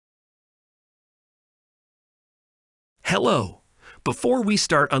Hello! Before we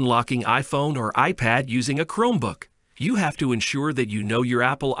start unlocking iPhone or iPad using a Chromebook, you have to ensure that you know your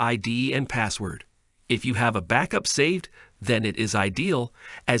Apple ID and password. If you have a backup saved, then it is ideal,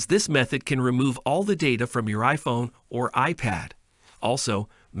 as this method can remove all the data from your iPhone or iPad. Also,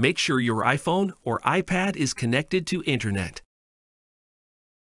 make sure your iPhone or iPad is connected to Internet.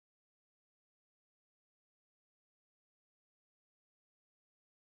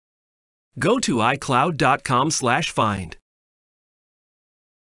 Go to iCloud.com/find.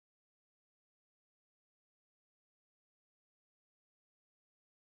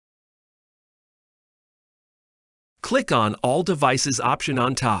 Click on All Devices option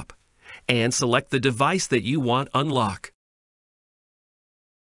on top and select the device that you want unlock.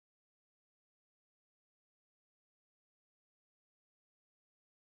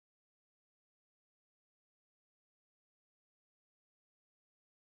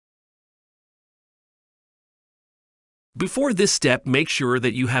 Before this step, make sure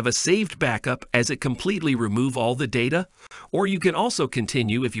that you have a saved backup as it completely remove all the data, or you can also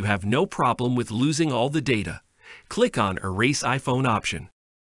continue if you have no problem with losing all the data. Click on Erase iPhone option.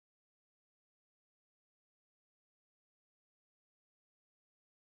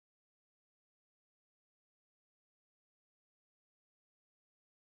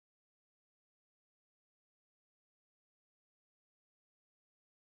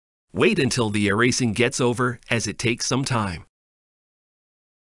 Wait until the erasing gets over, as it takes some time.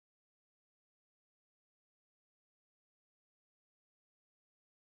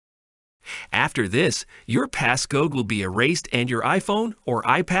 After this, your passcode will be erased and your iPhone or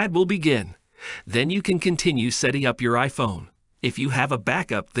iPad will begin. Then you can continue setting up your iPhone. If you have a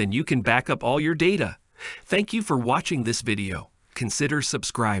backup, then you can back up all your data. Thank you for watching this video. Consider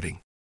subscribing.